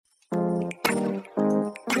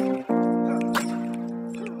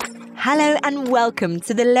Hello and welcome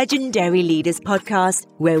to the Legendary Leaders podcast,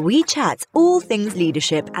 where we chat all things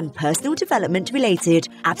leadership and personal development related,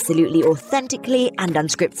 absolutely authentically and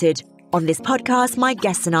unscripted. On this podcast, my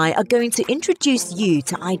guests and I are going to introduce you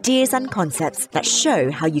to ideas and concepts that show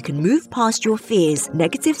how you can move past your fears,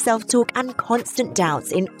 negative self-talk and constant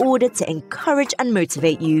doubts in order to encourage and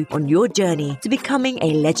motivate you on your journey to becoming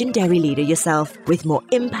a legendary leader yourself with more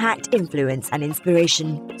impact, influence and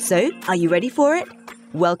inspiration. So, are you ready for it?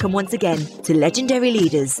 Welcome once again to Legendary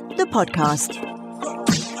Leaders, the podcast.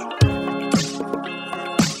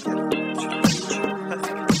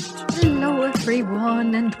 Hello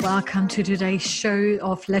everyone and welcome to today's show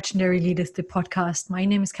of Legendary Leaders, the podcast. My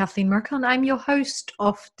name is Kathleen Merkel and I'm your host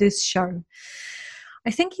of this show.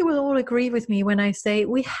 I think you will all agree with me when I say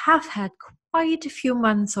we have had quite a few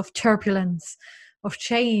months of turbulence, of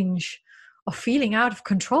change, of feeling out of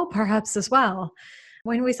control perhaps as well.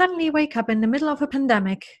 When we suddenly wake up in the middle of a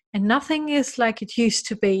pandemic and nothing is like it used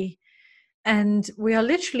to be, and we are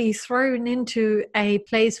literally thrown into a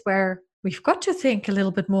place where we've got to think a little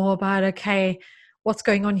bit more about, okay, what's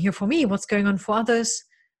going on here for me? What's going on for others?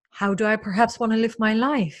 How do I perhaps want to live my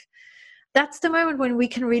life? That's the moment when we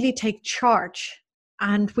can really take charge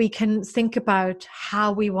and we can think about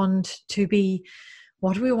how we want to be,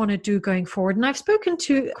 what we want to do going forward. And I've spoken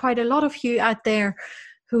to quite a lot of you out there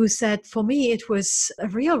who said, for me, it was a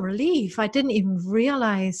real relief. I didn't even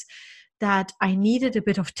realize that I needed a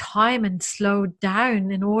bit of time and slow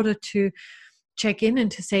down in order to check in and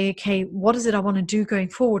to say, okay, what is it I want to do going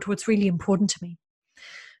forward? What's really important to me?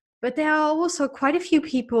 But there are also quite a few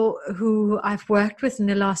people who I've worked with in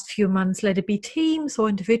the last few months, let it be teams or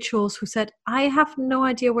individuals, who said, I have no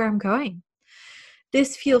idea where I'm going.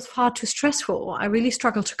 This feels far too stressful. I really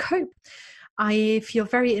struggle to cope. I feel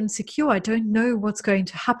very insecure. I don't know what's going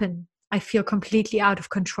to happen. I feel completely out of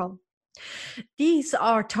control. These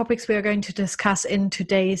are topics we are going to discuss in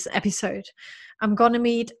today's episode. I'm going to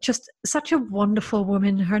meet just such a wonderful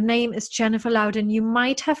woman. Her name is Jennifer Louden. You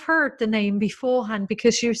might have heard the name beforehand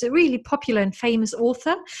because she's a really popular and famous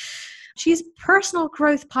author. She's a personal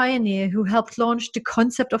growth pioneer who helped launch the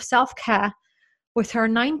concept of self-care with her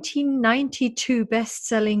 1992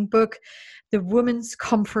 best-selling book, The Woman's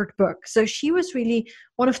Comfort Book. So she was really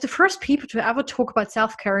one of the first people to ever talk about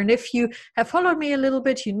self-care. And if you have followed me a little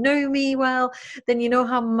bit, you know me well, then you know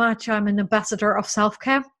how much I'm an ambassador of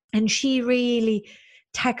self-care. And she really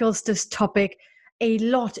tackles this topic a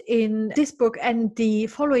lot in this book and the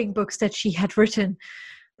following books that she had written.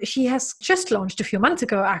 She has just launched a few months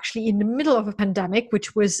ago, actually, in the middle of a pandemic,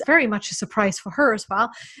 which was very much a surprise for her as well,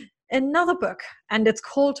 another book, and it's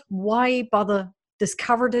called Why Bother?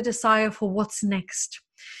 Discover the Desire for What's Next.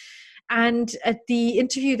 And at the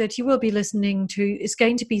interview that you will be listening to is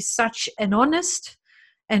going to be such an honest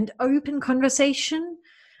and open conversation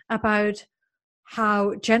about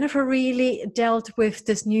how Jennifer really dealt with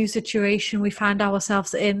this new situation we found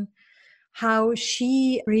ourselves in, how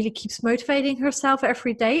she really keeps motivating herself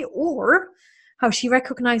every day, or how she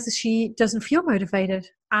recognizes she doesn't feel motivated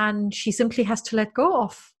and she simply has to let go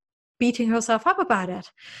of beating herself up about it.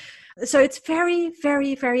 So it's very,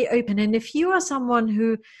 very, very open. And if you are someone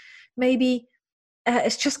who maybe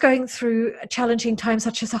is just going through a challenging time,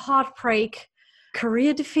 such as a heartbreak,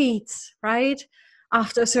 career defeats, right?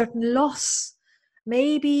 After a certain loss,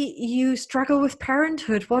 maybe you struggle with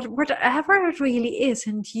parenthood, whatever it really is,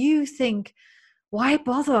 and you think, why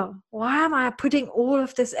bother? Why am I putting all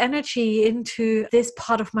of this energy into this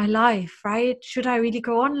part of my life, right? Should I really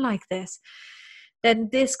go on like this? Then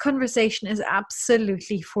this conversation is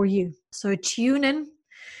absolutely for you. So tune in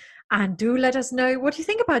and do let us know what you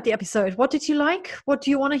think about the episode. What did you like? What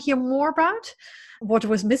do you want to hear more about? What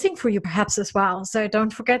was missing for you perhaps as well? So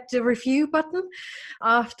don't forget the review button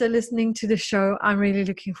after listening to the show. I'm really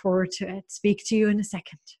looking forward to it. Speak to you in a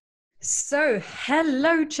second. So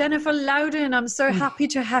hello, Jennifer Louden. I'm so happy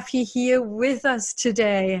to have you here with us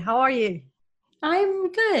today. How are you?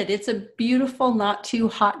 I'm good. It's a beautiful, not too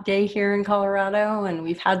hot day here in Colorado, and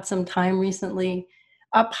we've had some time recently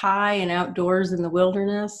up high and outdoors in the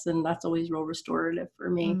wilderness, and that's always real restorative for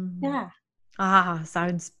me. Yeah.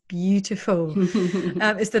 Sounds beautiful.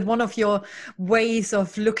 Is that one of your ways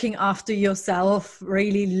of looking after yourself,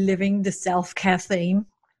 really living the self-care theme?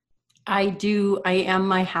 I do. I am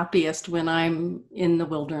my happiest when I'm in the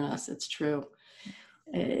wilderness. It's true.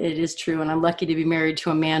 It is true. And I'm lucky to be married to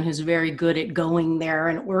a man who's very good at going there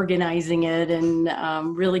and organizing it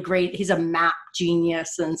and really great. He's a map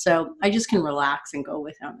genius. And so I just can relax and go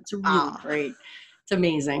with him. It's really great. It's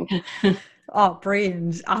amazing. Oh,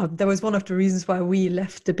 brilliant. That was one of the reasons why we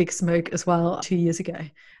left the big smoke as well 2 years ago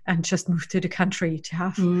and just moved to the country to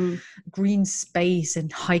have Mm, green space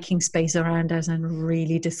and hiking space around us and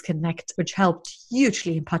really disconnect, which helped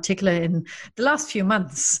hugely, in particular in the last few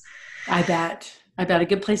months. I bet. I bet a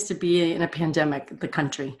good place to be in a pandemic, the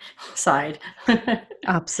country side.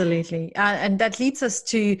 Absolutely. And that leads us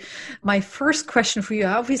to my first question for you.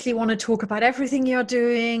 I obviously want to talk about everything you're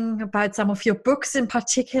doing, about some of your books in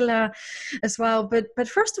particular as well. But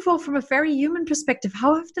first of all, from a very human perspective,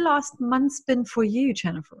 how have the last months been for you,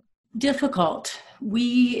 Jennifer? Difficult.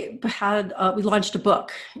 We launched a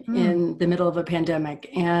book Mm. in the middle of a pandemic,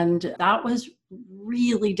 and that was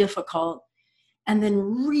really difficult, and then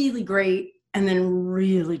really great, and then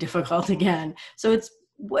really difficult again. So it's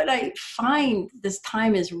what I find this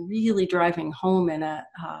time is really driving home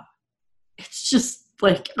it's just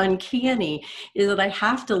like uncanny, is that I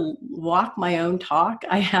have to walk my own talk.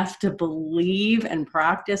 I have to believe and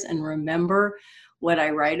practice and remember what I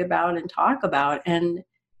write about and talk about. And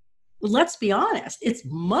let's be honest, it's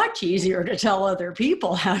much easier to tell other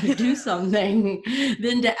people how to do something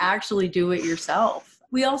than to actually do it yourself.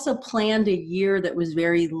 We also planned a year that was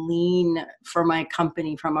very lean for my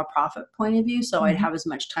company from a profit point of view. So I'd have as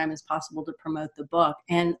much time as possible to promote the book.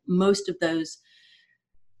 And most of those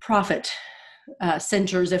profit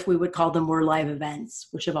centers, if we would call them, were live events,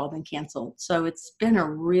 which have all been canceled. So it's been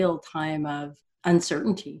a real time of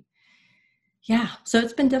uncertainty. Yeah, so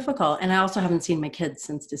it's been difficult. And I also haven't seen my kids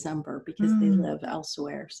since December because they live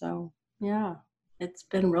elsewhere. So yeah, it's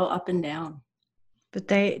been real up and down. But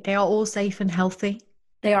they are all safe and healthy.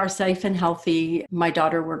 They are safe and healthy. My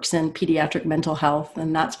daughter works in pediatric mental health,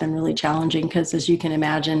 and that's been really challenging because, as you can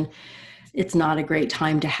imagine, it's not a great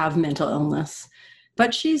time to have mental illness.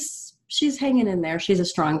 But she's hanging in there. She's a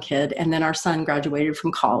strong kid. And then our son graduated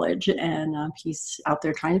from college, and he's out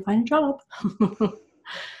there trying to find a job.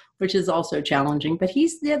 Which is also challenging, but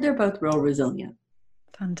they're both real resilient.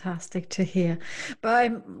 Fantastic to hear. But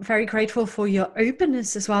I'm very grateful for your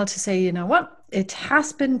openness as well to say, you know what, it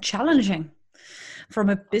has been challenging from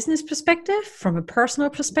a business perspective, from a personal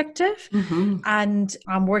perspective. Mm-hmm. And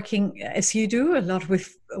I'm working, as you do, a lot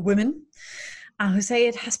with women who say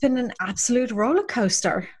it has been an absolute roller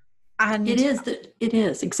coaster. And it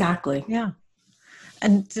is, exactly. Yeah.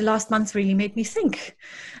 And the last month really made me think.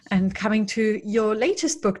 And coming to your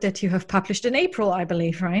latest book that you have published in April, I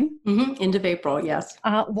believe, right? Mm-hmm. End of April, yes.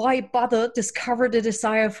 Why Bother? Discover the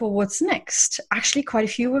Desire for What's Next. Actually, quite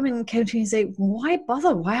a few women came to me and say, why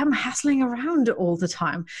bother? Why am I hassling around all the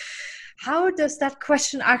time? How does that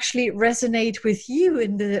question actually resonate with you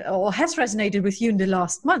or has resonated with you in the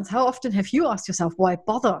last month? How often have you asked yourself, why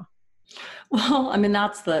bother? Well, I mean,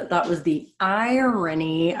 that was the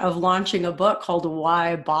irony of launching a book called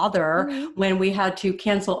Why Bother when we had to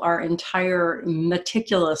cancel our entire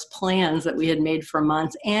meticulous plans that we had made for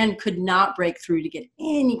months and could not break through to get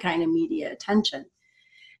any kind of media attention.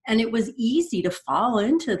 And it was easy to fall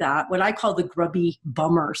into that, what I call the grubby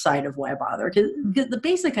bummer side of why bother. Because the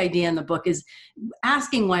basic idea in the book is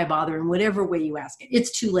asking why bother in whatever way you ask it.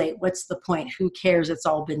 It's too late. What's the point? Who cares? It's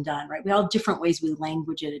all been done, right? We all have different ways we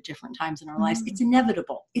language it at different times in our lives. It's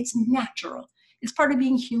inevitable. It's natural. It's part of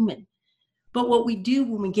being human. But what we do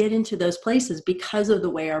when we get into those places, because of the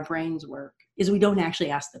way our brains work, is we don't actually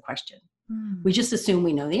ask the question. We just assume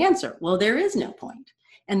we know the answer. Well, there is no point.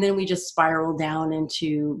 And then we just spiral down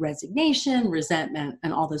into resignation, resentment,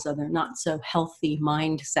 and all those other not so healthy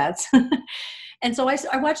mindsets. And so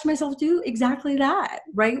I watched myself do exactly that,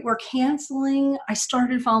 right? We're canceling. I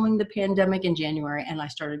started following the pandemic in January, and I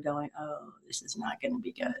started going, oh, this is not going to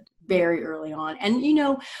be good, very early on. And,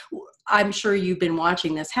 I'm sure you've been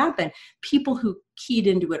watching this happen. People who keyed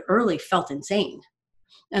into it early felt insane.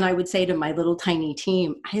 And I would say to my little tiny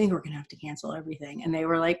team, I think we're going to have to cancel everything. And they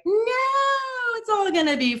were like, no, it's all going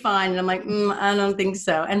to be fine. And I'm like, I don't think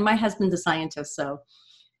so. And my husband's a scientist. So,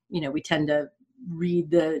 we tend to read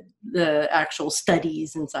the actual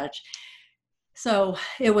studies and such. So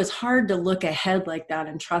it was hard to look ahead like that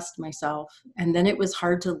and trust myself. And then it was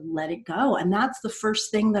hard to let it go. And that's the first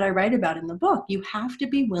thing that I write about in the book. You have to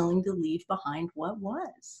be willing to leave behind what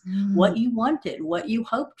was, what you wanted, what you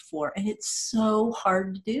hoped for. And it's so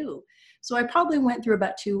hard to do. So I probably went through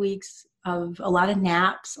about 2 weeks of a lot of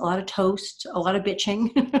naps, a lot of toast, a lot of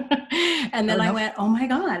bitching. And then I went, oh my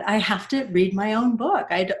God, I have to read my own book.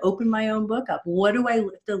 I had to open my own book up. What do I have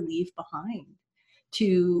to leave behind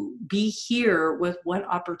to be here with what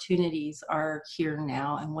opportunities are here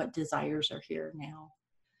now and what desires are here now?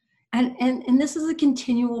 And this is a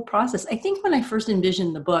continual process. I think when I first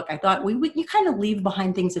envisioned the book, I thought you kind of leave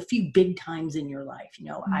behind things a few big times in your life.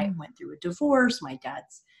 I went through a divorce. My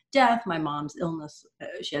dad's death, my mom's illness.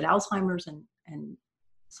 She had Alzheimer's and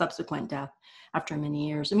subsequent death after many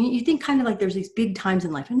years. I mean, you think kind of like there's these big times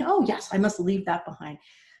in life and, oh yes, I must leave that behind.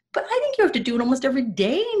 But I think you have to do it almost every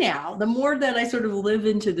day now. The more that I sort of live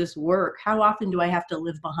into this work, how often do I have to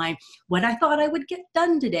live behind what I thought I would get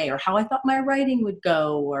done today, or how I thought my writing would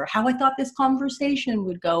go, or how I thought this conversation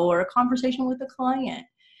would go, or a conversation with a client,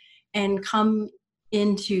 and come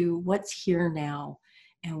into what's here now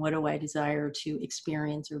and what do I desire to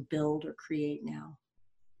experience or build or create now.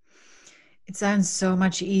 It sounds so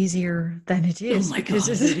much easier than it is. Oh my God, it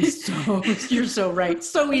is so, you're so right.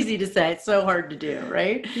 So easy to say, it's so hard to do,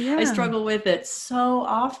 right? Yeah. I struggle with it so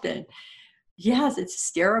often. Yes, it's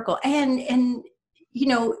hysterical. And you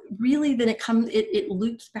know, really then it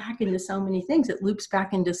loops back into so many things. It loops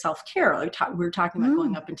back into self-care. We're talking about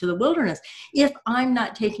going up into the wilderness. If I'm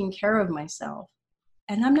not taking care of myself,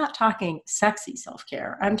 and I'm not talking sexy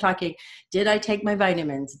self-care, I'm talking, did I take my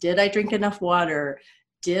vitamins? Did I drink enough water?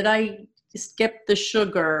 Did I skip the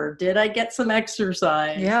sugar? Did I get some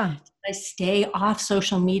exercise? Yeah. Did I stay off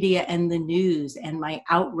social media and the news and my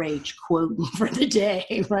outrage quote for the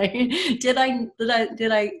day, right? Did I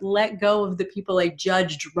let go of the people I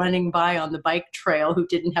judged running by on the bike trail who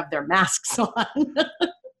didn't have their masks on?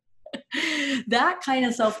 That kind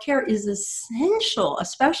of self-care is essential,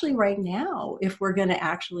 especially right now, if we're going to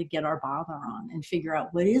actually get our bother on and figure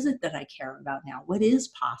out what is it that I care about now? What is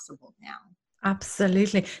possible now?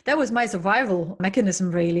 Absolutely. That was my survival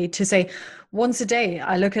mechanism, really, to say once a day,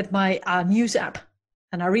 I look at my news app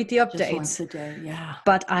and I read the updates. Just once a day, yeah.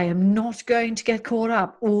 But I am not going to get caught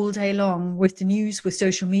up all day long with the news, with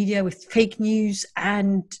social media, with fake news,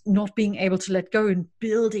 and not being able to let go and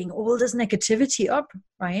building all this negativity up,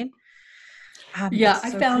 right? Yeah,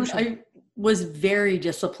 I found crucial. I was very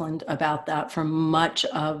disciplined about that for much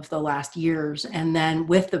of the last years. And then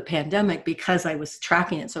with the pandemic, because I was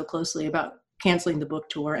tracking it so closely about canceling the book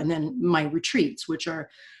tour and then my retreats, which are,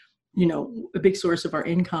 you know, a big source of our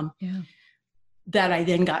income, that I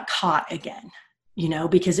then got caught again, you know,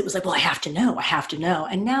 because it was like, well, I have to know.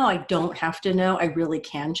 And now I don't have to know. I really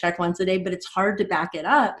can check once a day, but it's hard to back it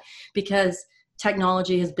up because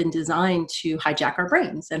technology has been designed to hijack our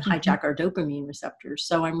brains and hijack our dopamine receptors.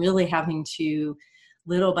 So I'm really having to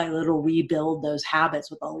little by little rebuild those habits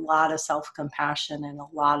with a lot of self-compassion and a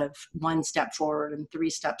lot of 1 step forward and 3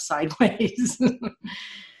 steps sideways.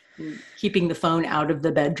 Keeping the phone out of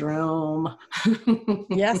the bedroom.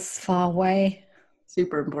 Yes, far away.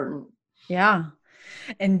 Super important. Yeah.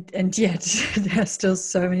 And yet there are still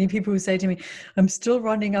so many people who say to me, I'm still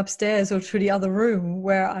running upstairs or to the other room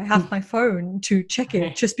where I have my phone to check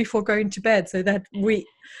it just before going to bed, so that we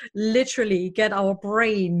literally get our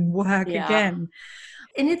brain work again.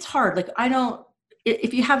 And it's hard. Like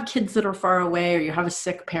if you have kids that are far away or you have a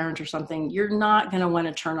sick parent or something, you're not going to want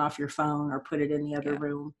to turn off your phone or put it in the other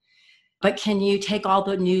room. But can you take all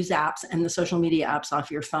the news apps and the social media apps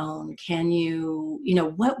off your phone? Can you,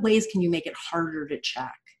 what ways can you make it harder to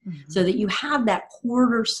check so that you have that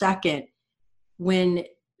quarter second when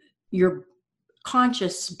your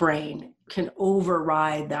conscious brain can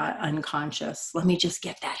override that unconscious? Let me just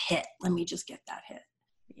get that hit.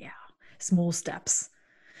 Yeah. Small steps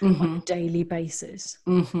on a daily basis.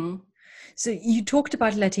 So you talked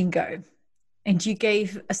about letting go. And you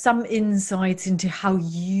gave some insights into how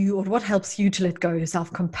or what helps you to let go.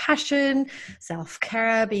 Self-compassion,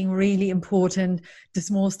 self-care being really important, the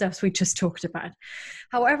small steps we just talked about.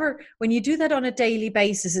 However, when you do that on a daily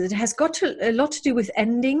basis, it has got a lot to do with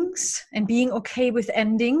endings and being okay with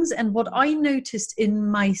endings. And what I noticed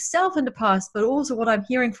in myself in the past, but also what I'm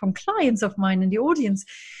hearing from clients of mine in the audience,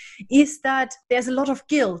 is that there's a lot of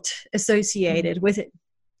guilt associated with it.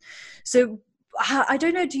 So I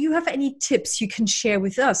don't know, do you have any tips you can share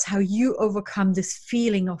with us how you overcome this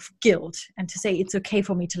feeling of guilt and to say it's okay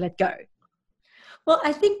for me to let go? Well,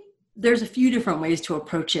 I think there's a few different ways to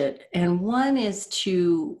approach it. And one is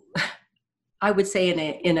to, I would say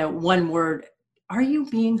in a one word, are you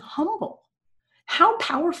being humble? How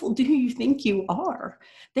powerful do you think you are?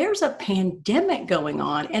 There's a pandemic going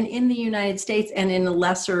on. And in the United States and in a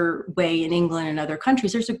lesser way in England and other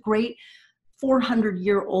countries, there's a great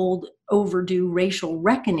 400-year-old overdue racial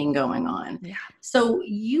reckoning going on. Yeah. So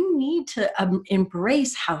you need to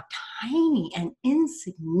embrace how tiny and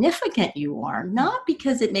insignificant you are, not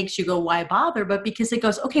because it makes you go, why bother, but because it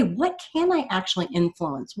goes, okay, what can I actually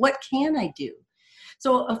influence? What can I do?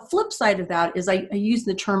 So a flip side of that is I use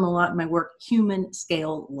the term a lot in my work, human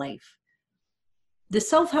scale life. the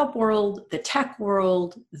self-help world, the tech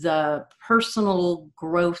world, the personal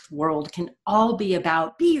growth world can all be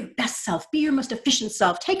about be your best self, be your most efficient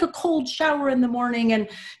self, take a cold shower in the morning and,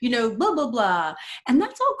 blah, blah, blah. And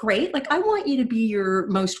that's all great. Like, I want you to be your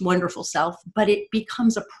most wonderful self, but it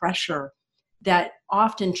becomes a pressure that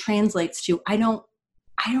often translates to, I don't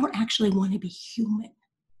actually want to be human.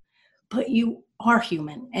 But you are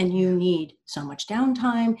human and you need so much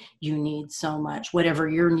downtime. You need so much, whatever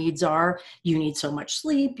your needs are, you need so much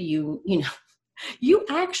sleep. You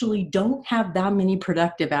actually don't have that many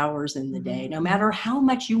productive hours in the day, no matter how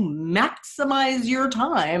much you maximize your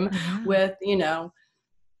time with,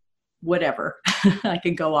 whatever. I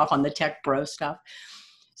could go off on the tech bro stuff.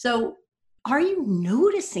 So are you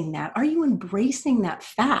noticing that? Are you embracing that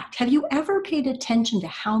fact? Have you ever paid attention to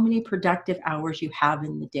how many productive hours you have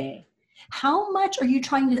in the day? How much are you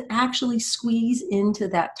trying to actually squeeze into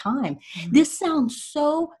that time? This sounds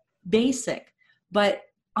so basic, but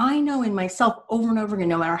I know in myself over and over again,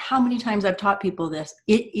 no matter how many times I've taught people this,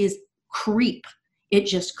 it is creep. It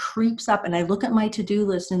just creeps up. And I look at my to-do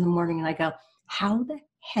list in the morning and I go, how the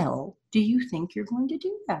hell do you think you're going to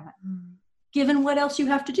do that? Given what else you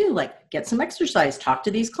have to do, like get some exercise, talk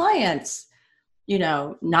to these clients,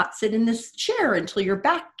 not sit in this chair until your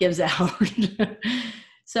back gives out.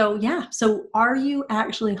 So are you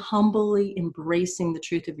actually humbly embracing the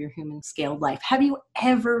truth of your human scaled life? Have you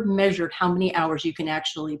ever measured how many hours you can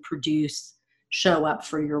actually produce, show up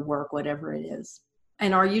for your work, whatever it is?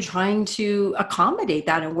 And are you trying to accommodate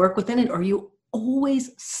that and work within it? Or are you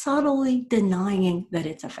always subtly denying that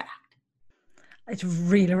it's a fact? It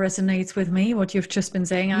really resonates with me, what you've just been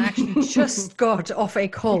saying. I actually just got off a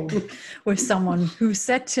call with someone who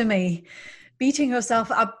said to me, beating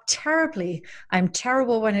herself up terribly. I'm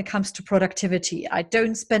terrible when it comes to productivity. I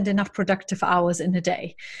don't spend enough productive hours in a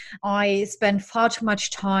day. I spend far too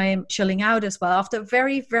much time chilling out as well after a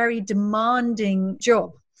very, very demanding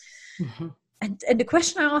job. And the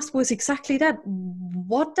question I asked was exactly that.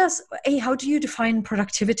 How do you define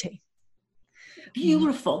productivity?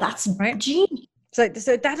 Beautiful. That's right. Genius. So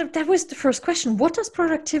that was the first question. What does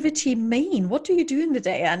productivity mean? What do you do in the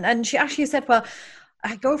day? And she actually said, well,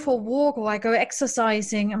 I go for a walk or I go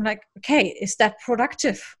exercising. I'm like, okay, is that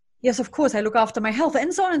productive? Yes, of course. I look after my health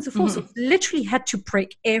and so on and so forth. So literally had to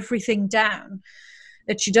break everything down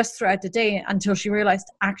that she does throughout the day until she realized,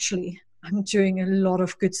 actually, I'm doing a lot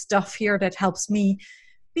of good stuff here that helps me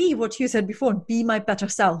be what you said before, be my better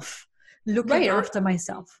self, looking after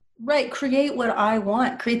myself. Right. Create what I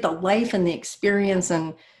want, create the life and the experience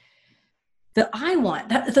and that I want.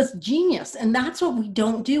 That's genius. And that's what we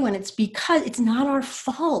don't do. And it's because it's not our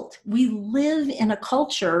fault. We live in a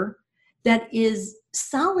culture that is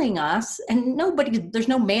selling us, and there's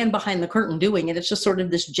no man behind the curtain doing it. It's just sort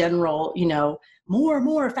of this general,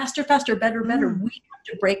 more, faster, better. We have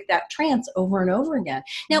to break that trance over and over again.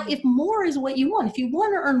 Now, if more is what you want, if you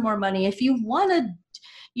want to earn more money, if you want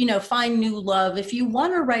to, find new love, if you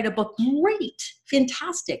want to write a book, great,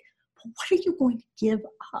 fantastic. But what are you going to give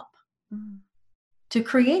up to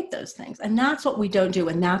create those things? And that's what we don't do.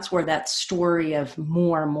 And that's where that story of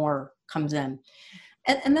more comes in.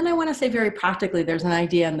 And then I want to say very practically, there's an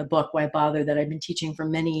idea in the book, Why Bother, that I've been teaching for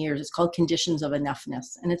many years. It's called Conditions of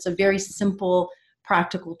Enoughness. And it's a very simple,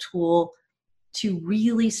 practical tool to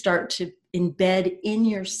really start to embed in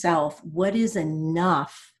yourself what is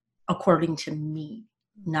enough according to me,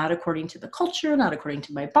 not according to the culture, not according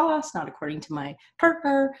to my boss, not according to my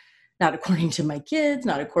partner, not according to my kids,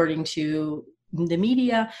 not according to the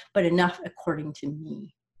media, but enough according to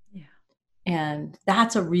me. Yeah. And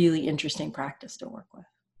that's a really interesting practice to work with.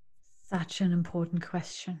 Such an important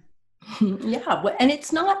question. Yeah. And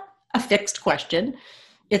it's not a fixed question.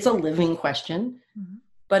 It's a living question,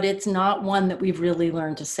 but it's not one that we've really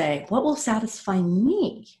learned to say, what will satisfy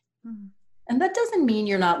me? And that doesn't mean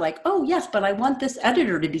you're not like, oh yes, but I want this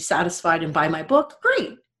editor to be satisfied and buy my book.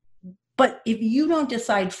 Great. But if you don't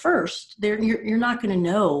decide first, you're not going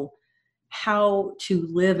to know how to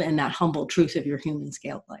live in that humble truth of your human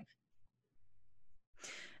scaled life.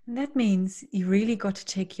 And that means you really got to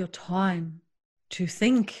take your time to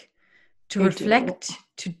think, to reflect,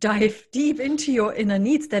 to dive deep into your inner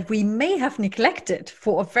needs that we may have neglected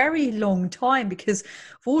for a very long time, because of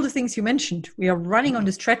all the things you mentioned, we are running on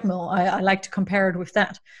this treadmill. I like to compare it with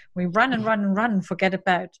that. We run and forget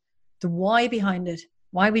about the why behind it.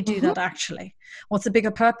 Why we do that actually. What's the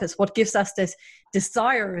bigger purpose? What gives us this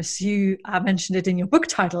desire, as you mentioned it in your book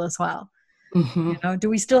title as well? Do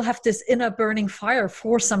we still have this inner burning fire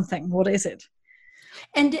for something? What is it?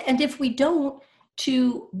 And if we don't,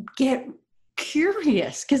 to get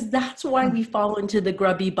curious, because that's why we fall into the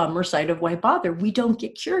grubby bummer side of why bother. We don't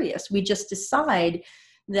get curious. We just decide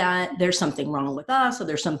that there's something wrong with us, or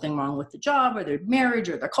there's something wrong with the job or their marriage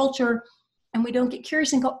or their culture. And we don't get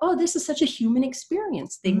curious and go, oh, this is such a human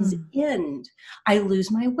experience. Things end. I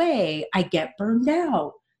lose my way. I get burned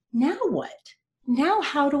out. Now what? Now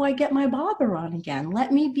how do I get my bother on again?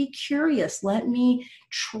 Let me be curious. Let me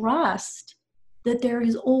trust that there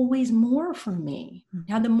is always more for me.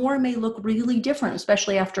 Now, the more may look really different,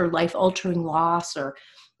 especially after life-altering loss, or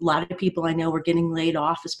a lot of people I know are getting laid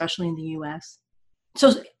off, especially in the US.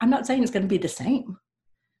 So I'm not saying it's going to be the same.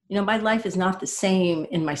 You know, my life is not the same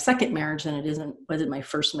in my second marriage than it was in my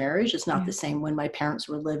first marriage. It's not the same when my parents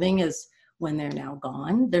were living as when they're now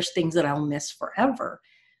gone. There's things that I'll miss forever,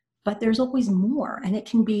 but there's always more, and it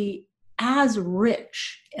can be as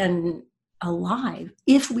rich and alive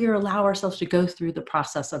if we allow ourselves to go through the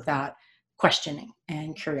process of that questioning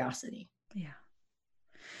and curiosity. Yeah.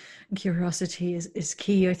 Curiosity is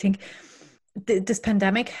key. I think this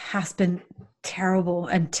pandemic has been terrible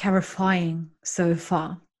and terrifying so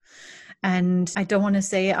far. And I don't want to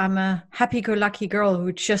say I'm a happy-go-lucky girl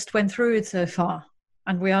who just went through it so far.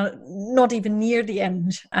 And we are not even near the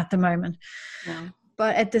end at the moment. Yeah.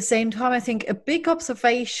 But at the same time, I think a big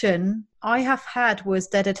observation I have had was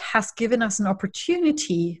that it has given us an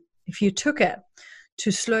opportunity, if you took it,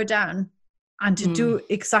 to slow down and to do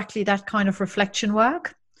exactly that kind of reflection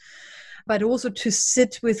work, but also to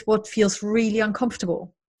sit with what feels really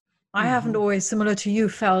uncomfortable. I haven't always, similar to you,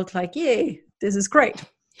 felt like, yay, this is great.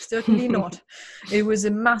 Certainly not. It was a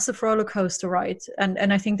massive roller coaster ride.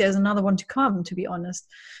 And I think there's another one to come, to be honest.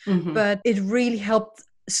 But it really helped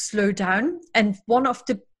slow down. And one of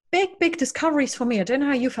the big discoveries for me, I don't know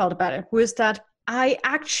how you felt about it, was that I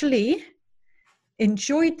actually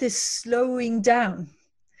enjoyed this slowing down.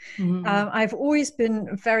 I've always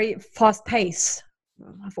been very fast-paced.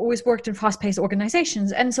 I've always worked in fast-paced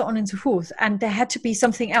organizations and so on and so forth. And there had to be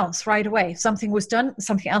something else right away. If something was done,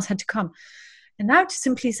 something else had to come. And now to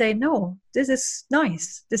simply say, no, this is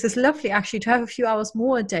nice. This is lovely, actually, to have a few hours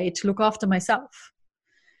more a day to look after myself,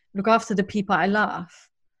 look after the people I love,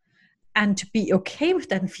 and to be okay with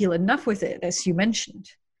that and feel enough with it, as you mentioned.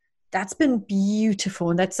 That's been beautiful.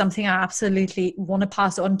 And that's something I absolutely want to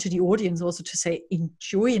pass on to the audience also, to say,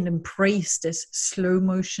 enjoy and embrace this slow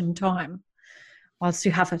motion time whilst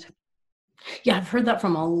you have it. Yeah, I've heard that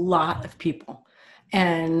from a lot of people.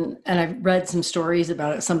 And I've read some stories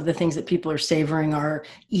about it. Some of the things that people are savoring are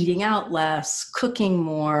eating out less, cooking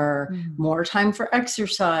more, more time for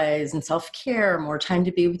exercise and self-care, more time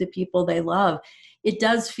to be with the people they love. It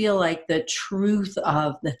does feel like the truth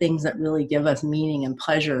of the things that really give us meaning and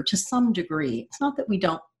pleasure to some degree. It's not that we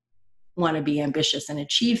don't want to be ambitious and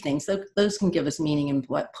achieve things. Those can give us meaning and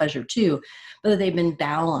pleasure too, but that they've been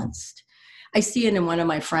balanced. I see it in one of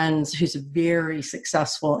my friends who's a very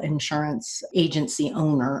successful insurance agency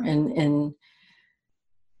owner, and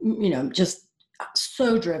you know, just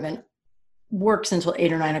so driven, works until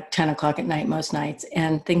 8 or 9 or 10 o'clock at night most nights.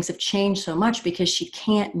 And things have changed so much because she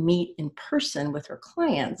can't meet in person with her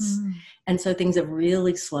clients. And so things have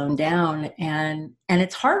really slowed down, and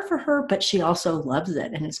it's hard for her, but she also loves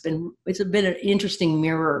it. And it's been an interesting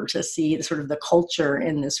mirror to see sort of the culture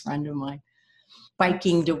in this friend of mine.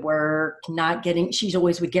 Biking to work, she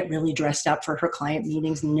always would get really dressed up for her client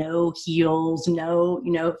meetings, no heels, no,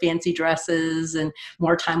 fancy dresses, and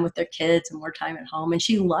more time with their kids and more time at home. And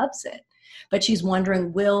she loves it. But she's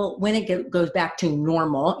wondering, when it goes back to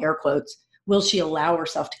normal, air quotes, will she allow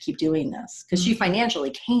herself to keep doing this? Because she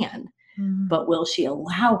financially can, but will she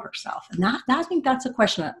allow herself? And I think that's a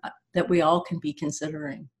question that we all can be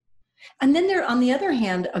considering. And then on the other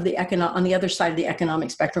hand of on the other side of the economic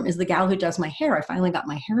spectrum is the gal who does my hair. I finally got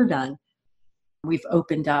my hair done. We've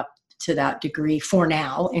opened up to that degree for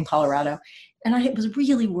now in Colorado. And I was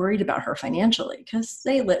really worried about her financially because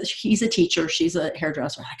he's a teacher, she's a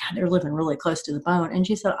hairdresser. God, they're living really close to the bone. And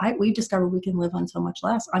she said, we discovered we can live on so much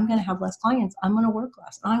less. I'm going to have less clients. I'm going to work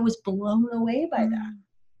less. And I was blown away by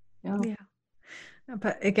that. Yeah.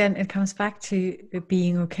 But again, it comes back to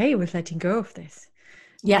being okay with letting go of this.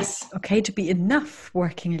 Yes. It's okay to be enough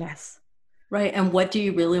working less. Right. And what do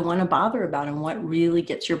you really want to bother about, and what really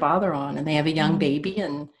gets your bother on? And they have a young baby,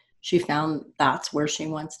 and she found that's where she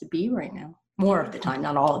wants to be right now. More of the time,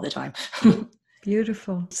 not all of the time.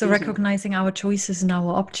 Beautiful. So recognizing our choices and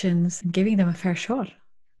our options and giving them a fair shot.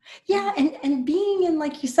 Yeah. And being in,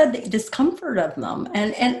 like you said, the discomfort of them.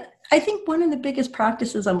 And I think one of the biggest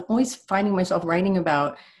practices I'm always finding myself writing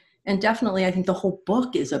about, and definitely I think the whole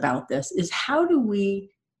book is about this, is how do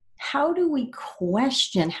we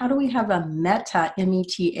question, how do we have a meta,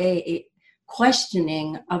 M-E-T-A,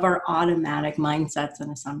 questioning of our automatic mindsets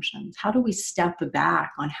and assumptions. How do we step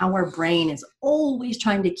back on how our brain is always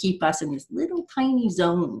trying to keep us in this little tiny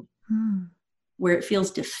zone where it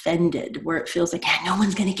feels defended, where it feels like, no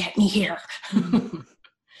one's going to get me here.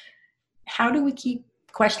 How do we keep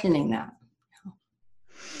questioning that?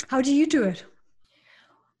 How do you do it?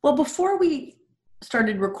 Well, before we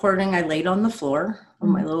started recording, I laid on the floor of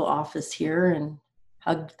my little office here and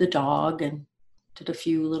hugged the dog and did a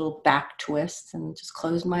few little back twists and just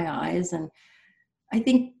closed my eyes. And I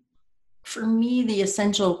think for me, the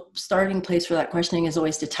essential starting place for that questioning is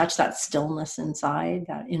always to touch that stillness inside,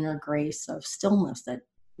 that inner grace of stillness that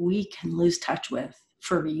we can lose touch with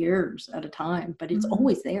for years at a time, but it's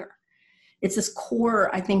always there. It's this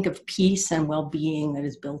core, I think, of peace and well-being that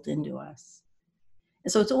is built into us.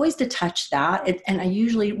 And so it's always to touch that. And I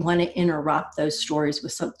usually want to interrupt those stories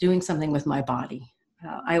with doing something with my body.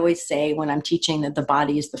 I always say when I'm teaching that the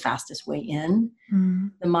body is the fastest way in.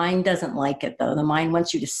 The mind doesn't like it, though. The mind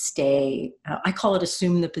wants you to stay. I call it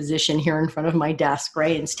assume the position here in front of my desk,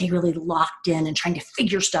 right? And stay really locked in and trying to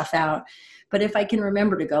figure stuff out. But if I can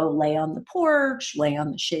remember to go lay on the porch, lay on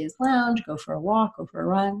the chaise lounge, go for a walk, go for a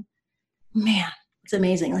run, man, it's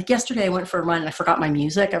amazing. Like yesterday I went for a run and I forgot my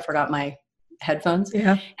music. I forgot my headphones.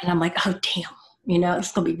 Yeah. And I'm like, oh, damn.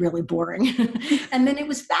 It's going to be really boring. And then it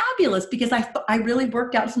was fabulous because I really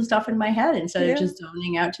worked out some stuff in my head instead of just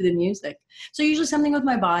zoning out to the music. So usually something with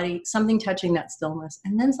my body, something touching that stillness,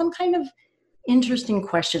 and then some kind of interesting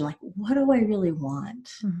question like, what do I really want?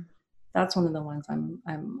 That's one of the ones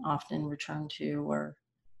I'm often returned to, or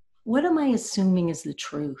what am I assuming is the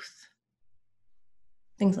truth?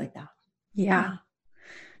 Things like that. Yeah.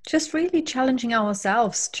 Just really challenging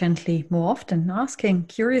ourselves gently more often, asking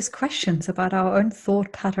curious questions about our own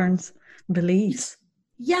thought patterns, beliefs.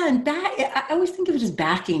 Yeah, and I always think of it as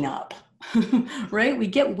backing up, right? We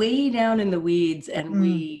get way down in the weeds and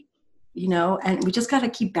we just got to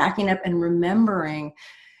keep backing up and remembering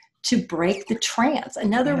to break the trance.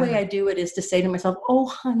 Another way I do it is to say to myself, oh,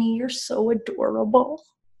 honey, you're so adorable.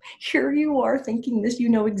 Here you are thinking this, you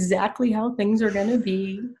know exactly how things are going to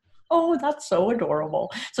be. Oh, that's so adorable.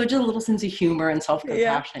 So just a little sense of humor and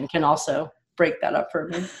self-compassion can also break that up for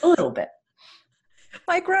me a little bit.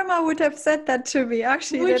 My grandma would have said that to me.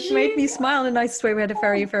 Actually, that made me smile in a nice way. We had a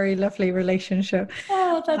very, very lovely relationship.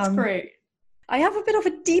 Oh, that's great. I have a bit of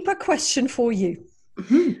a deeper question for you.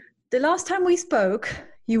 The last time we spoke,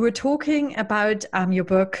 you were talking about your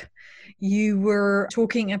book. You were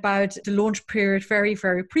talking about the launch period very,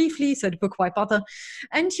 very briefly, so the book Why Bother?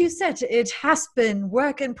 And you said it has been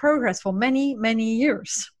work in progress for many, many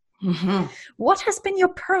years. What has been your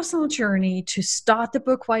personal journey to start the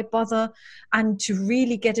book Why Bother and to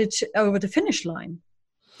really get it over the finish line?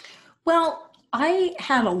 Well, I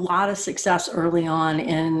had a lot of success early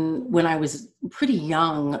on when I was pretty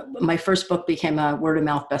young. My first book became a word of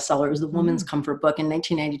mouth bestseller. It was the Woman's Comfort book in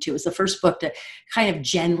 1992. It was the first book to kind of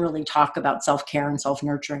generally talk about self-care and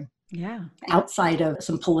self-nurturing. Yeah. Outside of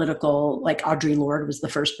some political, like Audre Lorde was the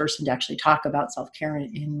first person to actually talk about self-care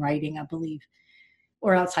in writing, I believe,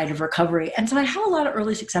 or outside of recovery. And so I had a lot of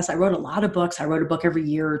early success. I wrote a lot of books. I wrote a book every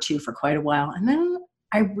year or two for quite a while. And then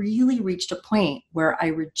I really reached a point where I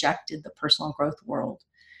rejected the personal growth world,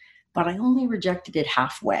 but I only rejected it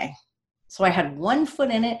halfway. So I had one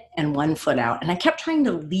foot in it and one foot out, and I kept trying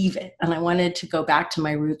to leave it. And I wanted to go back to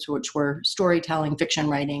my roots, which were storytelling, fiction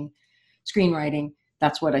writing, screenwriting.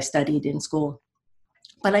 That's what I studied in school,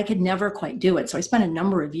 but I could never quite do it. So I spent a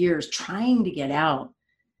number of years trying to get out,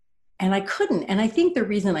 and I couldn't. And I think the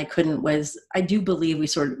reason I couldn't was I do believe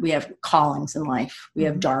we have callings in life. We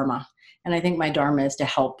have dharma. And I think my dharma is to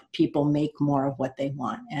help people make more of what they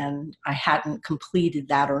want. And I hadn't completed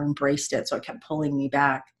that or embraced it, so it kept pulling me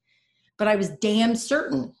back. But I was damn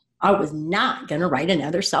certain I was not going to write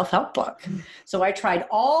another self-help book. So I tried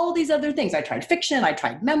all these other things. I tried fiction. I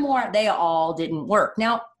tried memoir. They all didn't work.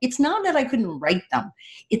 Now, it's not that I couldn't write them.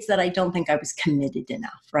 It's that I don't think I was committed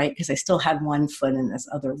enough, right? Because I still had one foot in this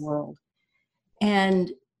other world.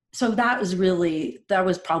 And so that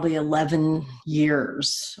was probably 11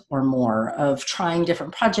 years or more of trying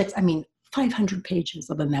different projects. I mean, 500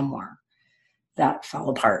 pages of a memoir that fell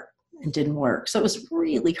apart and didn't work. So it was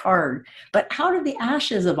really hard. But out of the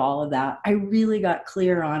ashes of all of that, I really got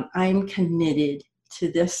clear on I'm committed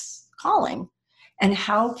to this calling. And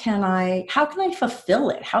how can I fulfill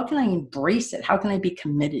it? How can I embrace it? How can I be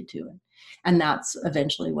committed to it? And that's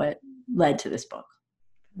eventually what led to this book.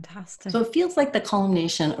 Fantastic. So it feels like the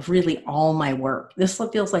culmination of really all my work. This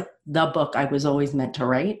feels like the book I was always meant to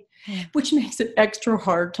write, which makes it extra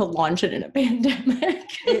hard to launch it in a pandemic.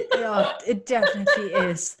 It definitely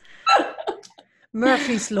is.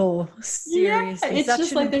 Murphy's Law. Yeah, Seriously, it's such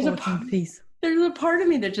just an like important piece. there's a part of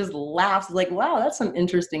me that just laughs, like, wow, that's some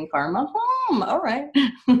interesting karma. All right.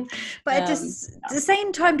 But at the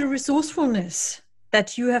same time, the resourcefulness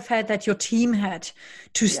that you have had, that your team had,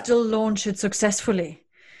 to still launch it successfully,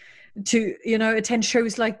 to, attend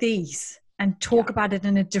shows like these and talk about it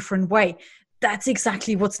in a different way. That's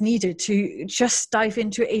exactly what's needed, to just dive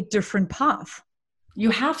into a different path.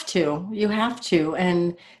 You have to.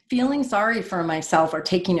 And feeling sorry for myself or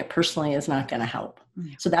taking it personally is not going to help.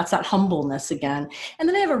 So that's that humbleness again. And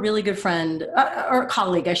then I have a really good friend, or a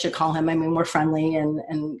colleague, I should call him. I mean, we're friendly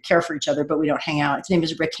and care for each other, but we don't hang out. His name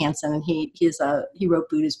is Rick Hansen, and he wrote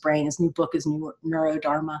Buddha's Brain. His new book is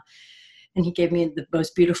Neurodharma. And he gave me the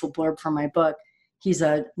most beautiful blurb for my book. He's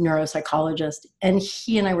a neuropsychologist, and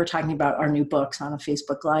he and I were talking about our new books on a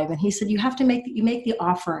Facebook Live. And he said, you make the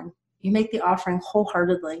offering. You make the offering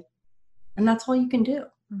wholeheartedly, and that's all you can do.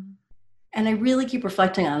 Mm-hmm. And I really keep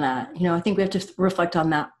reflecting on that. I think we have to reflect on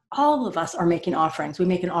that. All of us are making offerings. We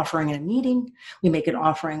make an offering in a meeting. We make an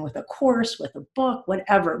offering with a course, with a book,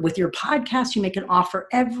 whatever. With your podcast, you make an offer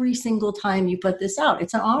every single time you put this out.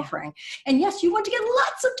 It's an offering. And yes, you want to get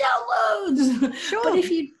lots of downloads. Sure.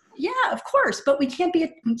 But of course. But we can't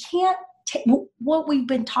what we've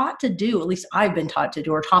been taught to do, at least I've been taught to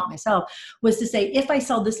do, or taught myself, was to say, if I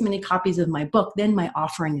sell this many copies of my book, then my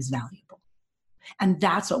offering is valuable. And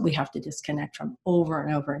that's what we have to disconnect from over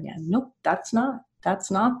and over again. Nope, that's not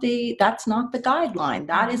the guideline.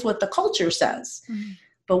 That is what the culture says. Mm-hmm.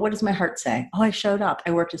 But what does my heart say? Oh, I showed up.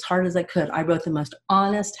 I worked as hard as I could. I wrote the most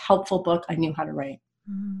honest, helpful book I knew how to write.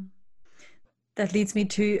 Mm-hmm. That leads me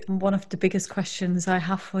to one of the biggest questions I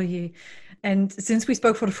have for you. And since we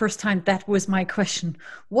spoke for the first time, that was my question.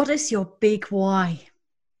 What is your big why?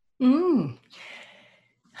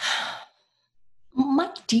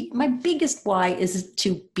 My biggest why is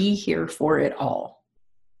to be here for it all.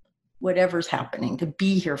 Whatever's happening, to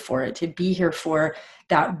be here for it, to be here for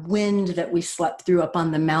that wind that we slept through up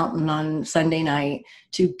on the mountain on Sunday night,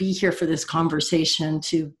 to be here for this conversation,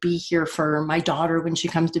 to be here for my daughter when she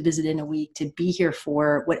comes to visit in a week, to be here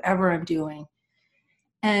for whatever I'm doing.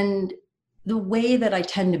 And the way that I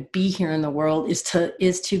tend to be here in the world is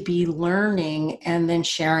to be learning and then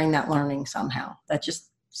sharing that learning somehow. That's just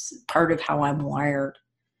part of how I'm wired.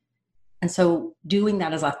 And so doing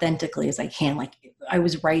that as authentically as I can. Like, I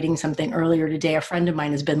was writing something earlier today. A friend of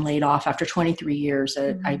mine has been laid off after 23 years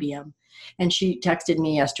at IBM. And she texted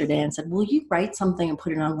me yesterday and said, will you write something and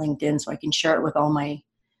put it on LinkedIn so I can share it with all my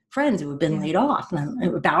friends who have been laid off, and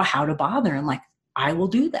about how to bother? I'm like, I will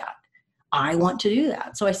do that. I want to do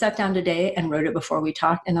that. So I sat down today and wrote it before we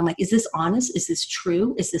talked. And I'm like, is this honest? Is this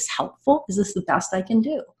true? Is this helpful? Is this the best I can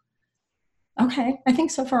do? Okay, I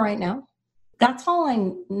think so for right now. That's all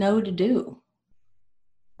I know to do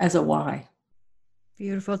as a why.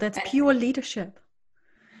 Beautiful. That's pure leadership.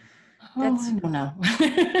 I don't know.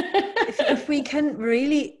 if we can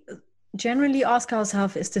really generally ask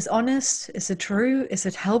ourselves, is this honest? Is it true? Is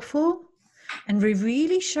it helpful? And we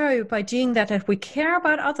really show by doing that we care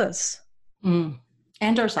about others.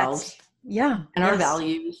 And ourselves. And our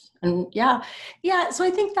values. And so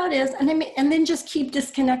I think that is, and then just keep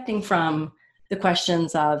disconnecting from the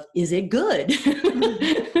questions of, is it good?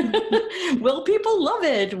 Will people love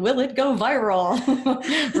it? Will it go viral?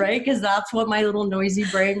 Right? Because that's what my little noisy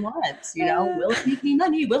brain wants. Will it make me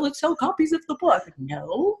money? Will it sell copies of the book?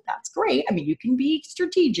 No, that's great. I mean, you can be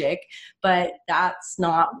strategic, but that's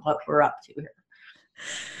not what we're up to here.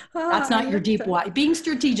 That's not your deep why. Being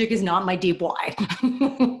strategic is not my deep why.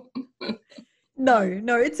 No,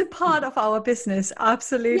 it's a part of our business.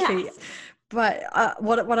 Absolutely. Yes. But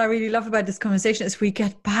what I really love about this conversation is we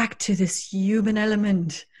get back to this human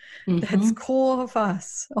element that's core of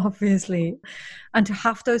us, obviously. And to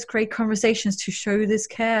have those great conversations, to show this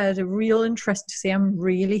care, the real interest, to say, I'm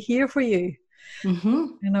really here for you.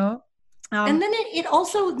 And then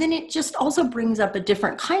it just also brings up a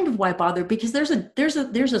different kind of why bother, because there's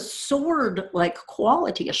a sword like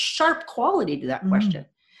quality, a sharp quality to that question.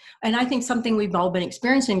 And I think something we've all been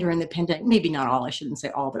experiencing during the pandemic, maybe not all, I shouldn't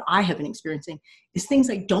say all, but I have been experiencing, is things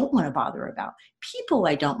I don't want to bother about, people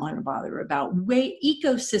I don't want to bother about,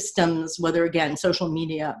 ecosystems, whether again, social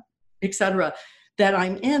media, etc., that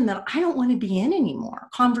I'm in that I don't want to be in anymore.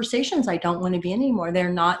 Conversations I don't want to be in anymore.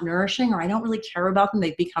 They're not nourishing, or I don't really care about them.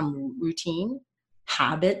 They've become routine,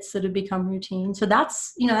 habits that have become routine. So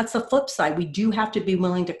that's the flip side. We do have to be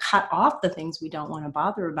willing to cut off the things we don't want to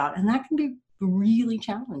bother about. And that can be really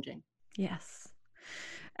challenging. Yes.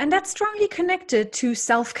 And that's strongly connected to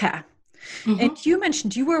self-care. And Mhm. you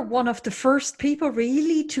mentioned you were one of the first people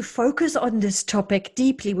really to focus on this topic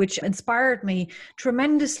deeply, which inspired me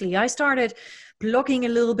tremendously. I started blogging a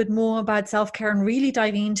little bit more about self-care and really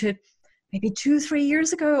diving into it maybe 2-3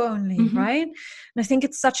 years ago only, Mhm. right? And I think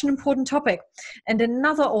it's such an important topic. And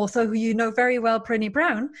another author who you know very well, Brené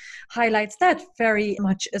Brown, highlights that very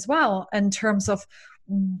much as well in terms of,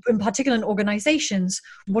 in particular in organizations,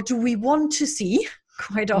 what do we want to see?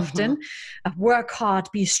 Quite Mhm. often, work hard,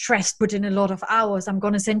 be stressed, put in a lot of hours. I'm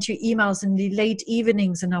going to send you emails in the late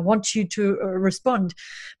evenings and I want you to respond.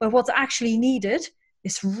 But what's actually needed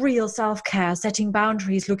is real self-care, setting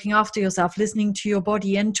boundaries, looking after yourself, listening to your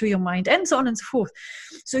body and to your mind, and so on and so forth.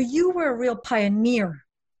 So you were a real pioneer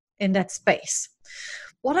in that space.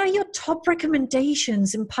 What are your top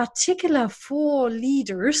recommendations in particular for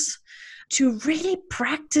leaders to really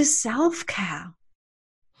practice self-care?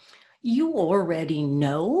 You already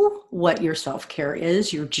know what your self-care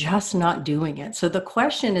is. You're just not doing it. So the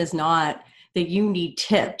question is not that you need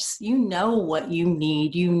tips. You know what you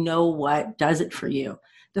need. You know what does it for you.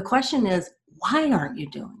 The question is, why aren't you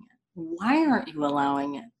doing it? Why aren't you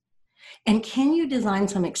allowing it? And can you design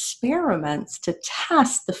some experiments to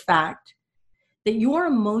test the fact that your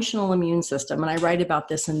emotional immune system, and I write about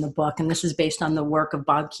this in the book, and this is based on the work of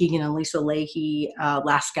Bob Keegan and Lisa Leahy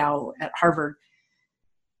Laskow at Harvard,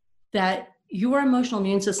 that your emotional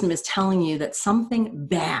immune system is telling you that something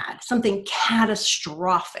bad, something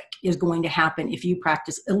catastrophic is going to happen if you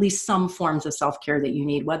practice at least some forms of self-care that you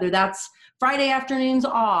need, whether that's Friday afternoons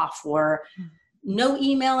off or no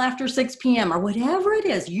email after 6 p.m. or whatever it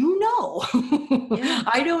is, you know. Yeah.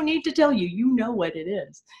 I don't need to tell you, you know what it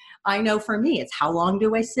is. I know for me, it's how long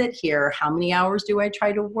do I sit here? How many hours do I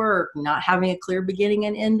try to work? Not having a clear beginning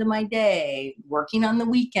and end of my day, working on the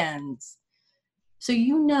weekends. So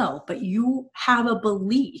you know, but you have a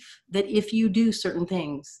belief that if you do certain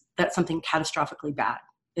things, that something catastrophically bad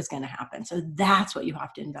is going to happen. So that's what you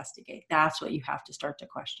have to investigate. That's what you have to start to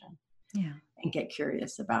question Yeah. and get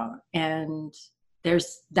curious about. And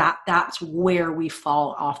that's where we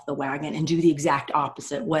fall off the wagon and do the exact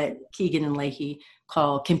opposite, what Keegan and Leahy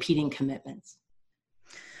call competing commitments.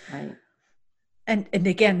 Right. And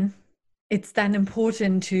again, it's then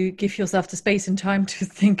important to give yourself the space and time to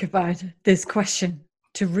think about this question,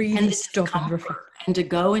 to And really the stop and discomfort, reflect. and to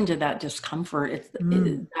go into that discomfort.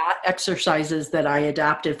 Mm. That exercises that I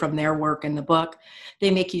adapted from their work in the book, they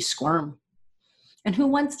make you squirm. And who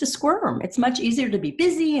wants to squirm? It's much easier to be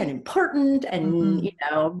busy and important and,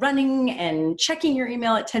 Mm. running and checking your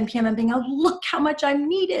email at 10 p.m. and being, oh, look how much I'm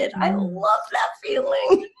needed. I Mm. love that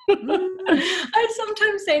feeling. Mm. I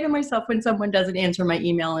sometimes say to myself when someone doesn't answer my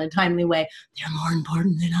email in a timely way, they're more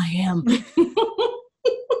important than I am.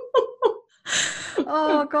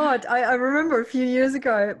 Oh God, I remember a few years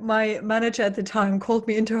ago, my manager at the time called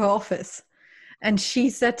me into her office and she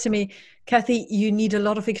said to me, Kathy, you need a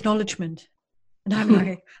lot of acknowledgement. And I'm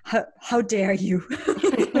like, how dare you?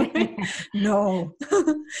 No.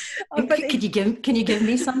 But Can you give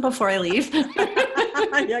me some before I leave?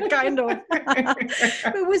 yeah, kind of.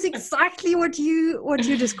 It was exactly what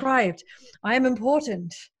you described. I am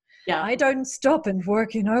important. Yeah. I don't stop and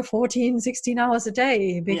work, 14, 16 hours a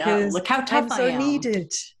day Yeah. because Look how I'm tough I so am. needed.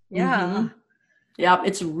 Mm-hmm. Yeah. Yeah,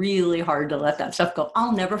 it's really hard to let that stuff go.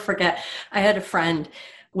 I'll never forget. I had a friend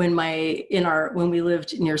when we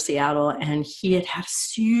lived near Seattle, and he had a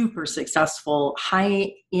super successful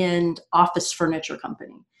high-end office furniture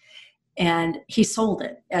company. And he sold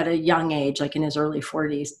it at a young age, like in his early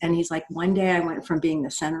 40s. And he's like, one day I went from being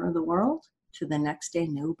the center of the world to the next day,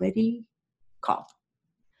 nobody called.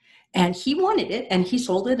 And he wanted it and he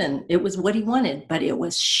sold it and it was what he wanted, but it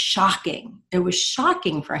was shocking. It was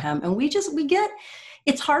shocking for him. And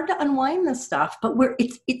it's hard to unwind this stuff, but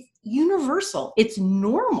it's universal. It's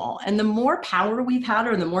normal. And the more power we've had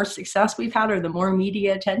or the more success we've had or the more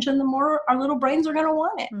media attention, the more our little brains are going to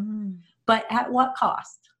want it. Mm-hmm. But at what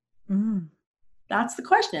cost? Mm. That's the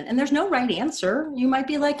question. And there's no right answer. You might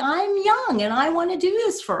be like, I'm young and I want to do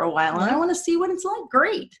this for a while and I want to see what it's like.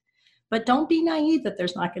 Great. But don't be naive that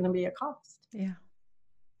there's not going to be a cost. Yeah,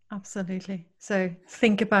 absolutely. So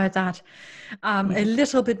think about that a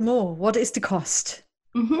little bit more. What is the cost?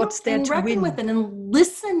 Mm-hmm. What's there and to reckon win? with it and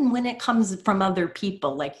listen when it comes from other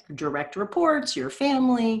people, like your direct reports, your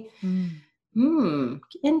family.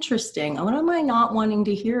 Interesting. What am I not wanting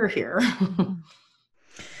to hear here?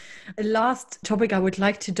 A last topic I would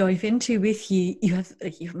like to dive into with you. You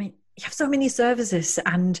have so many services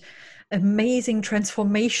and amazing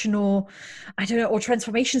transformational, or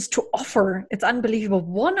transformations to offer. It's unbelievable.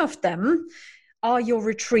 One of them are your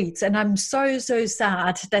retreats. And I'm so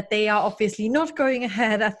sad that they are obviously not going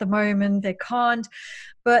ahead at the moment. They can't.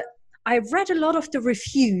 But I read a lot of the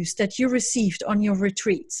reviews that you received on your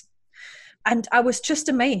retreats, and I was just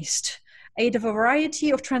amazed at the variety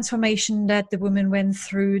of transformation that the women went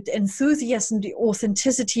through, the enthusiasm, the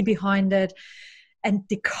authenticity behind it, and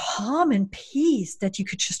the calm and peace that you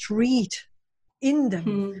could just read in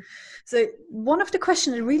them. So one of the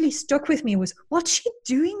questions that really stuck with me was, what's she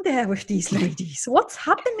doing there with these ladies? What's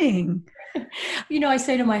happening? I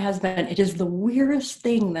say to my husband, it is the weirdest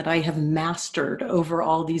thing that I have mastered over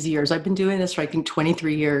all these years. I've been doing this for, I think,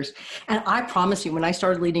 23 years. And I promise you, when I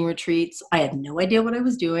started leading retreats, I had no idea what I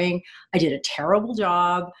was doing. I did a terrible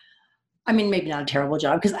job. I mean, maybe not a terrible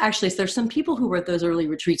job, because actually there's some people who were at those early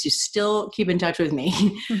retreats who still keep in touch with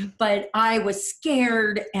me. But I was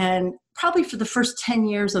scared. And probably for the first 10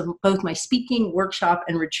 years of both my speaking, workshop,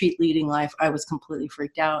 and retreat leading life, I was completely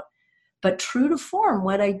freaked out. But true to form,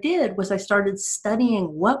 what I did was I started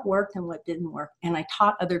studying what worked and what didn't work. And I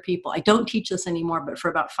taught other people. I don't teach this anymore, but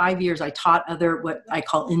for about 5 years, I taught other, what I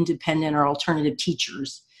call independent or alternative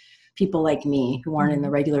teachers, people like me who aren't in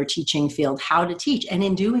the regular teaching field, how to teach. And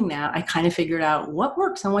in doing that, I kind of figured out what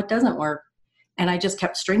works and what doesn't work. And I just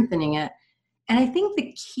kept strengthening it. And I think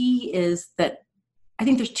the key is that I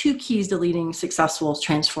think there's two keys to leading successful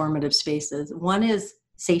transformative spaces. One is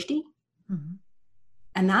safety. Mm-hmm.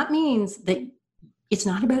 And that means that it's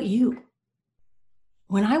not about you.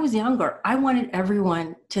 When I was younger, I wanted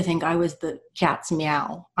everyone to think I was the cat's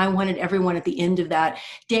meow. I wanted everyone at the end of that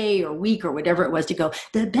day or week or whatever it was to go,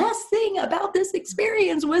 the best thing about this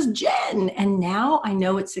experience was Jen. And now I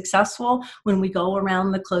know it's successful when we go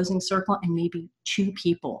around the closing circle and maybe 2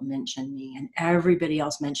 people mention me and everybody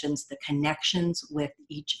else mentions the connections with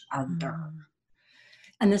each other.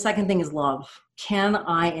 And the second thing is love. Can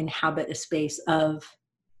I inhabit a space of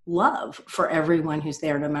love for everyone who's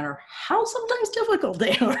there, no matter how sometimes difficult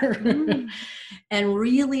they are, and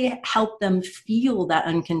really help them feel that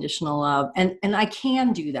unconditional love. And I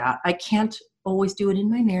can do that. I can't always do it in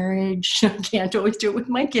my marriage. I can't always do it with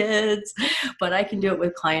my kids, but I can do it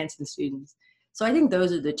with clients and students. So I think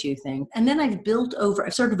those are the 2 things. And then I've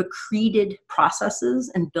sort of accreted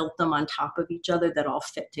processes and built them on top of each other that all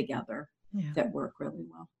fit together, that work really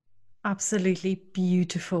well. Absolutely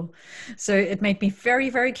beautiful. So it made me very,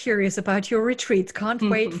 very curious about your retreats. Can't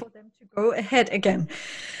wait for them to go ahead again.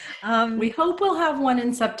 We hope we'll have one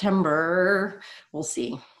in September. We'll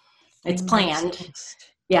see. It's planned.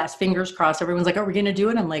 Yes, fingers crossed. Everyone's like, are we going to do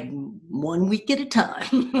it? I'm like, 1 week at a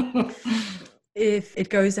time. If it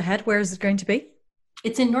goes ahead, where is it going to be?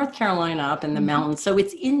 It's in North Carolina, up in the mountains. So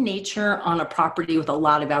it's in nature on a property with a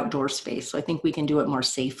lot of outdoor space. So I think we can do it more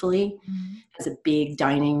safely. It's a big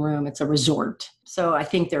dining room. It's a resort. So I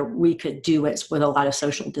think we could do it with a lot of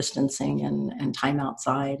social distancing and time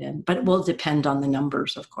outside. But it will depend on the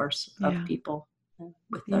numbers, of course, of people.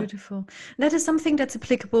 Beautiful. That is something that's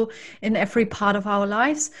applicable in every part of our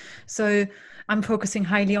lives. So I'm focusing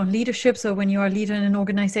highly on leadership. So when you are a leader in an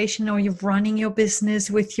organization or you're running your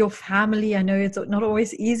business with your family, I know it's not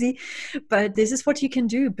always easy, but this is what you can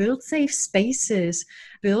do. Build safe spaces,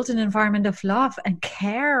 build an environment of love and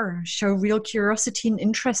care, show real curiosity and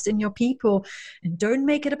interest in your people, and don't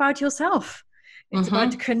make it about yourself. It's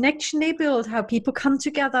about the connection they build, how people come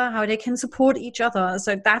together, how they can support each other.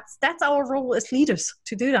 So that's our role as leaders,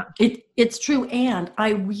 to do that. It's true. And I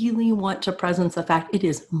really want to presence the fact it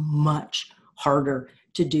is much harder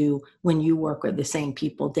to do when you work with the same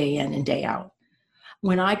people day in and day out.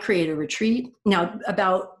 When I create a retreat, now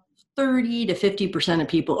about 30 to 50% of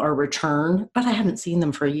people are return, but I haven't seen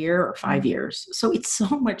them for a year or 5 years. So it's so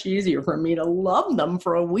much easier for me to love them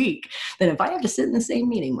for a week than if I have to sit in the same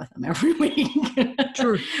meeting with them every week.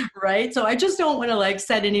 True. Right? So I just don't want to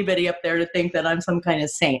set anybody up there to think that I'm some kind of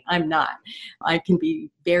saint. I'm not. I can be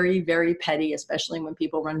very, very petty, especially when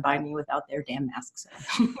people run by me without their damn masks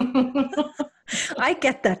on. I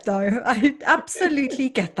get that though. I absolutely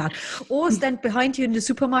get that. Or stand behind you in the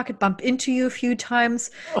supermarket, bump into you a few times,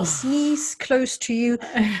 sneeze close to you,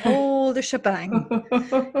 all the shebang.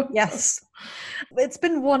 Yes. It's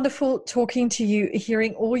been wonderful talking to you,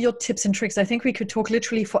 hearing all your tips and tricks. I think we could talk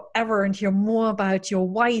literally forever and hear more about your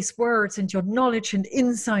wise words and your knowledge and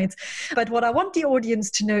insights. But what I want the audience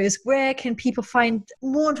to know is, where can people find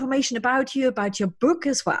more information about you, about your book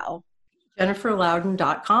as well?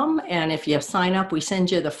 JenniferLouden.com. And if you sign up, we send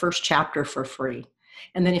you the first chapter for free.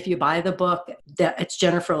 And then if you buy the book, it's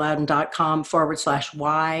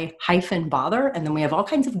JenniferLouden.com/why-bother. And then we have all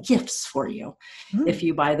kinds of gifts for you if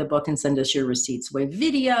you buy the book and send us your receipts. We have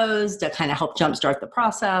videos to kind of help jumpstart the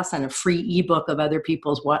process, and a free ebook of other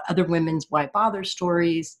women's why bother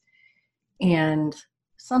stories, and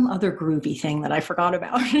some other groovy thing that I forgot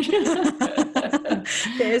about.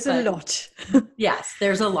 There's a lot. Yes,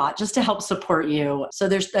 there's a lot just to help support you. So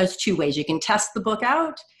there's two ways. You can test the book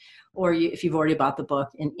out, or if you've already bought the book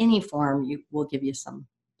in any form, we'll give you some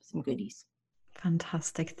goodies.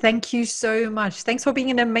 Fantastic. Thank you so much. Thanks for being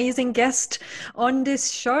an amazing guest on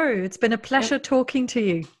this show. It's been a pleasure talking to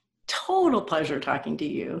you. Total pleasure talking to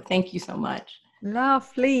you. Thank you so much.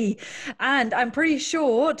 Lovely. And I'm pretty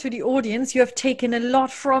sure to the audience, you have taken a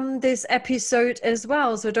lot from this episode as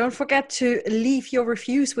well. So don't forget to leave your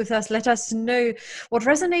reviews with us. Let us know what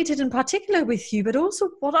resonated in particular with you, but also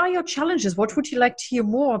what are your challenges? What would you like to hear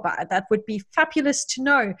more about? That would be fabulous to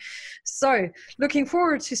know. So looking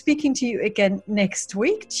forward to speaking to you again next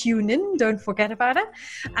week. Tune in. Don't forget about it.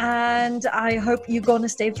 And I hope you're going to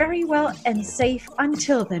stay very well and safe.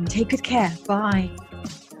 Until then, take good care. Bye.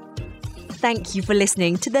 Thank you for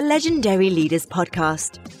listening to the Legendary Leaders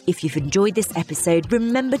podcast. If you've enjoyed this episode,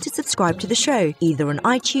 remember to subscribe to the show, either on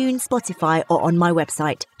iTunes, Spotify, or on my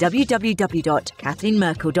website,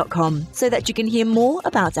 www.kathleenmerkel.com, so that you can hear more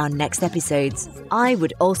about our next episodes. I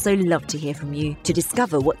would also love to hear from you. To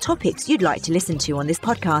discover what topics you'd like to listen to on this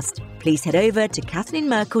podcast, please head over to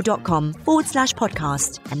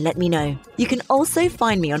kathleenmerkel.com/podcast and let me know. You can also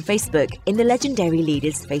find me on Facebook in the Legendary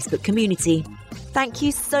Leaders Facebook community. Thank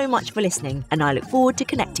you so much for listening, and I look forward to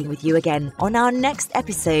connecting with you again on our next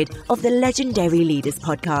episode of the Legendary Leaders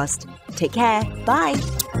podcast. Take care. Bye.